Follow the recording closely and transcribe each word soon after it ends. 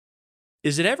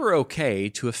Is it ever okay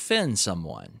to offend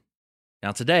someone?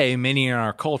 Now, today, many in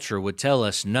our culture would tell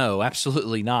us no,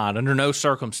 absolutely not. Under no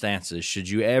circumstances should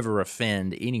you ever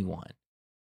offend anyone.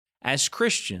 As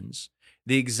Christians,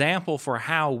 the example for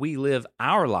how we live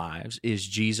our lives is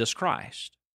Jesus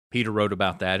Christ. Peter wrote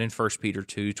about that in 1 Peter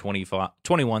 2,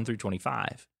 21 through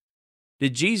 25.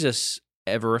 Did Jesus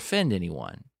ever offend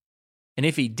anyone? And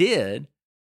if he did,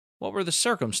 what were the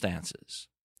circumstances?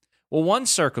 Well, one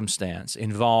circumstance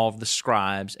involved the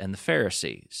scribes and the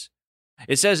Pharisees.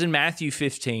 It says in Matthew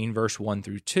 15, verse 1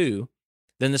 through 2,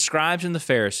 "Then the scribes and the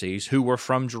Pharisees, who were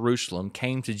from Jerusalem,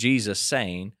 came to Jesus,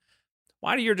 saying,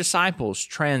 'Why do your disciples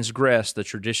transgress the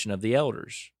tradition of the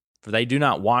elders? For they do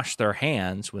not wash their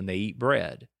hands when they eat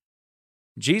bread.'"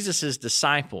 Jesus'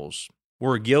 disciples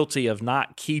were guilty of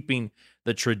not keeping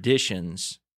the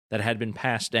traditions that had been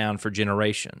passed down for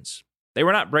generations. They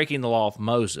were not breaking the law of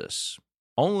Moses,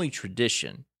 only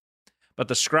tradition. But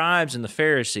the scribes and the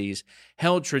Pharisees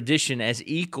held tradition as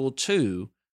equal to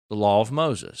the law of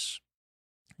Moses.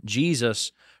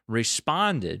 Jesus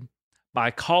responded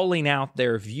by calling out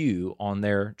their view on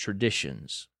their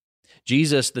traditions.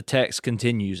 Jesus, the text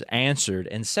continues, answered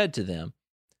and said to them,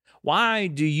 "Why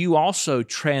do you also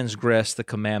transgress the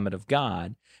commandment of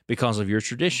God because of your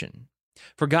tradition?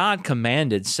 For God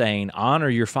commanded, saying, 'Honor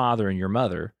your father and your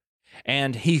mother,'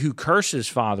 and 'He who curses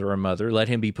father or mother, let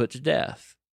him be put to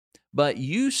death.' But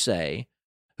you say,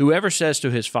 'Whoever says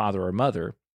to his father or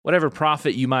mother, whatever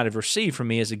profit you might have received from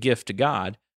me is a gift to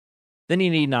God, then he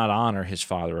need not honor his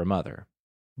father or mother.'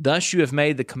 Thus you have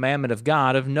made the commandment of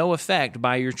God of no effect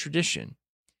by your tradition.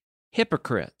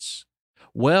 Hypocrites!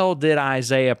 Well did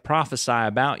Isaiah prophesy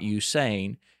about you,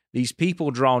 saying, 'These people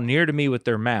draw near to me with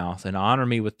their mouth and honor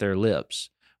me with their lips,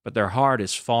 but their heart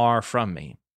is far from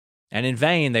me. And in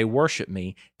vain they worship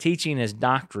me, teaching as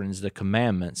doctrines the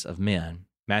commandments of men.'"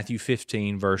 Matthew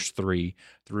 15, verse 3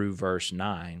 through verse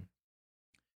 9.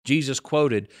 Jesus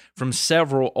quoted from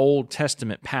several Old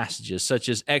Testament passages, such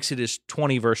as Exodus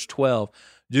 20, verse 12,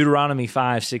 Deuteronomy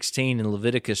 5:16, and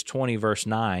Leviticus 20, verse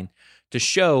 9, to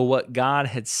show what God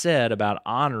had said about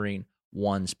honoring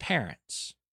one's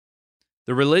parents.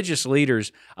 The religious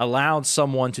leaders allowed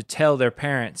someone to tell their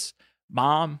parents,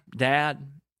 "Mom, Dad,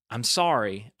 I'm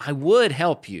sorry, I would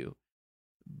help you,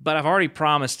 but I've already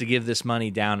promised to give this money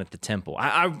down at the temple.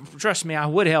 Trust me, I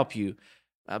would help you,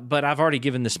 but I've already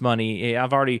given this money.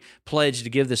 I've already pledged to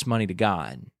give this money to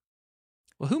God."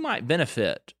 Well, who might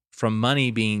benefit from money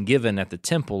being given at the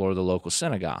temple or the local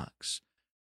synagogues?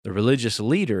 The religious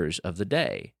leaders of the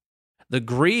day. The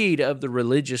greed of the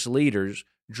religious leaders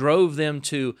drove them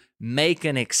to make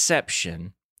an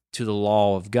exception to the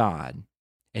law of God.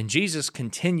 And Jesus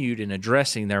continued in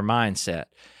addressing their mindset.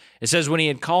 It says, "When he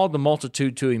had called the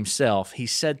multitude to himself, he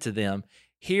said to them,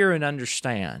 'Hear and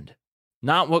understand.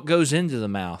 Not what goes into the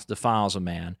mouth defiles a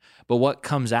man, but what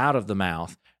comes out of the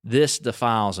mouth, this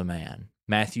defiles a man.'"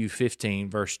 Matthew 15,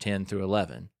 verse 10 through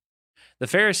 11. The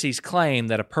Pharisees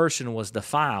claimed that a person was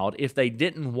defiled if they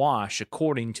didn't wash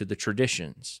according to the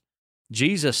traditions.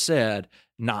 Jesus said,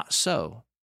 "Not so."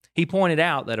 He pointed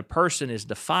out that a person is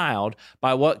defiled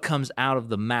by what comes out of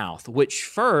the mouth, which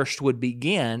first would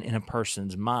begin in a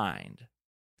person's mind.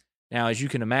 Now, as you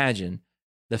can imagine,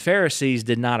 the Pharisees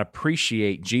did not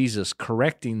appreciate Jesus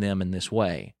correcting them in this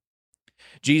way.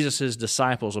 Jesus'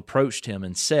 disciples approached him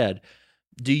and said,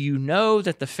 "Do you know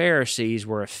that the Pharisees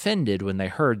were offended when they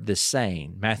heard this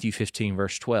saying?" Matthew 15,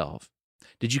 verse 12.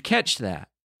 Did you catch that?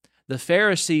 The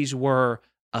Pharisees were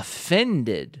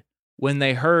offended when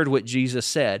they heard what Jesus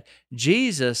said.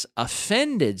 Jesus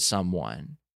offended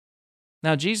someone.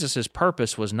 Now, Jesus'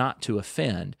 purpose was not to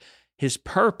offend. His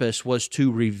purpose was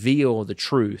to reveal the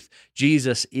truth.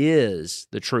 Jesus is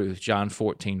the truth, John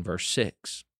 14, verse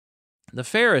 6. The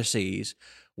Pharisees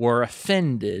were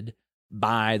offended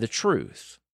by the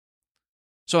truth.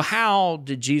 So how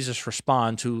did Jesus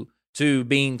respond to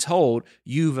being told,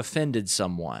 "You've offended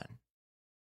someone"?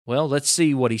 Well, let's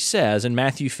see what he says. In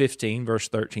Matthew 15, verse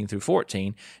 13 through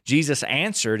 14, Jesus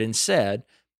answered and said,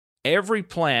 "Every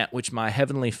plant which my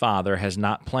heavenly Father has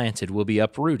not planted will be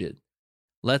uprooted.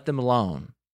 Let them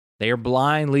alone. They are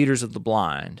blind leaders of the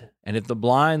blind, and if the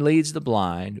blind leads the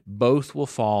blind, both will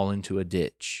fall into a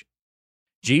ditch."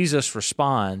 Jesus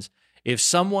responds, if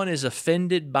someone is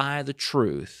offended by the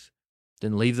truth,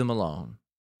 then leave them alone.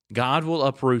 God will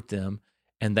uproot them,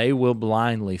 and they will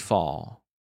blindly fall.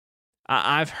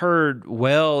 I've heard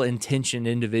well-intentioned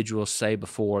individuals say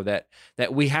before that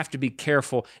we have to be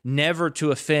careful never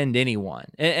to offend anyone.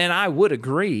 And I would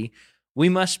agree. We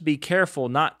must be careful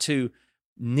not to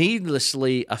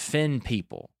needlessly offend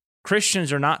people.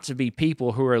 Christians are not to be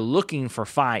people who are looking for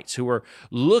fights, who are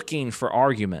looking for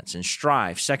arguments and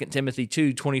strife. 2 Timothy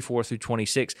 2:24 through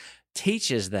 26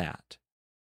 teaches that.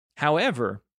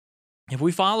 However, if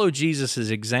we follow Jesus'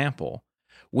 example,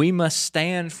 we must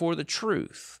stand for the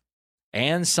truth.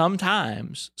 And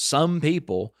sometimes some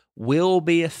people will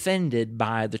be offended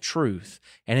by the truth.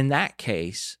 And in that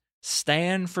case,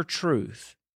 stand for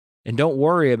truth and don't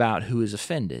worry about who is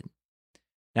offended.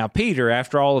 Now, Peter,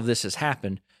 after all of this has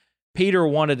happened, Peter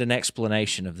wanted an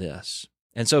explanation of this.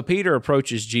 And so Peter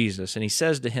approaches Jesus and he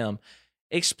says to him,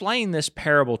 "Explain this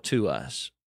parable to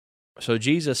us." So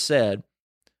Jesus said,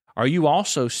 "Are you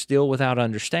also still without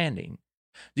understanding?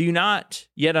 Do you not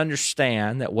yet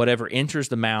understand that whatever enters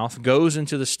the mouth goes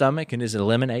into the stomach and is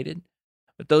eliminated?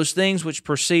 But those things which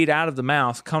proceed out of the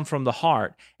mouth come from the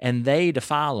heart, and they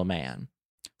defile a man.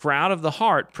 For out of the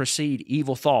heart proceed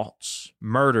evil thoughts,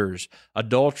 murders,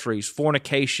 adulteries,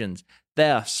 fornications,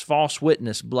 thefts, false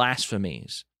witness,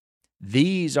 blasphemies.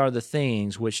 These are the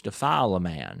things which defile a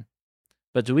man.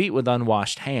 But to eat with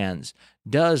unwashed hands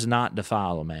does not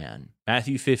defile a man."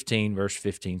 Matthew 15, verse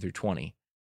 15 through 20.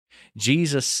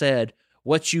 Jesus said,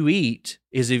 what you eat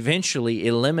is eventually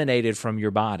eliminated from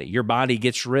your body. Your body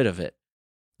gets rid of it.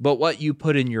 But what you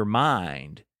put in your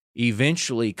mind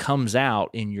eventually comes out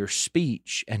in your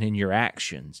speech and in your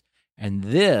actions. And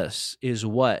this is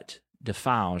what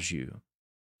defiles you.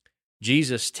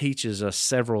 Jesus teaches us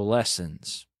several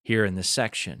lessons here in this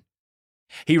section.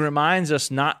 He reminds us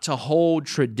not to hold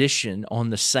tradition on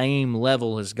the same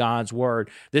level as God's word.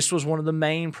 This was one of the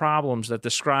main problems that the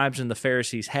scribes and the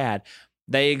Pharisees had.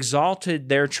 They exalted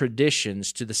their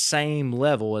traditions to the same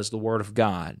level as the word of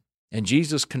God, and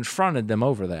Jesus confronted them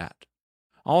over that.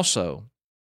 Also,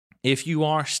 if you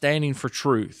are standing for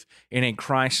truth in a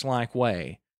Christ-like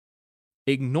way,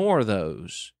 ignore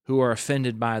those who are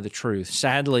offended by the truth.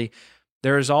 Sadly,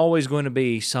 there is always going to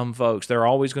be some folks, there are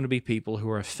always going to be people who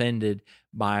are offended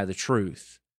by the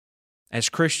truth. As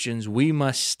Christians, we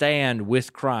must stand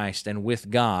with Christ and with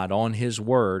God on His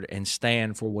word and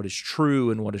stand for what is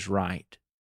true and what is right.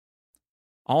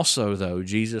 Also, though,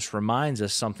 Jesus reminds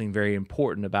us something very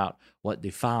important about what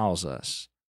defiles us.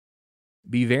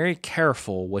 Be very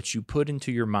careful what you put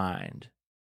into your mind,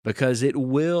 because it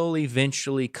will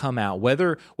eventually come out.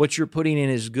 Whether what you're putting in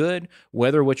is good,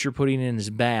 whether what you're putting in is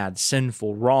bad,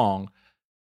 sinful, wrong,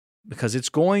 because it's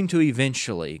going to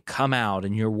eventually come out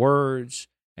in your words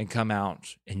and come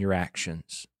out in your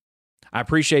actions. I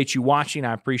appreciate you watching.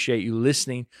 I appreciate you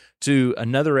listening to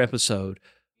another episode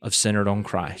of Centered on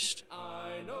Christ.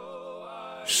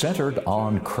 Centered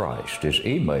on Christ is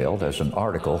emailed as an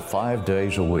article 5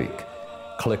 days a week.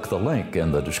 Click the link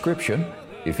in the description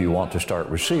if you want to start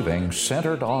receiving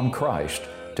Centered on Christ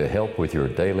to help with your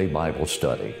daily Bible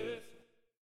study.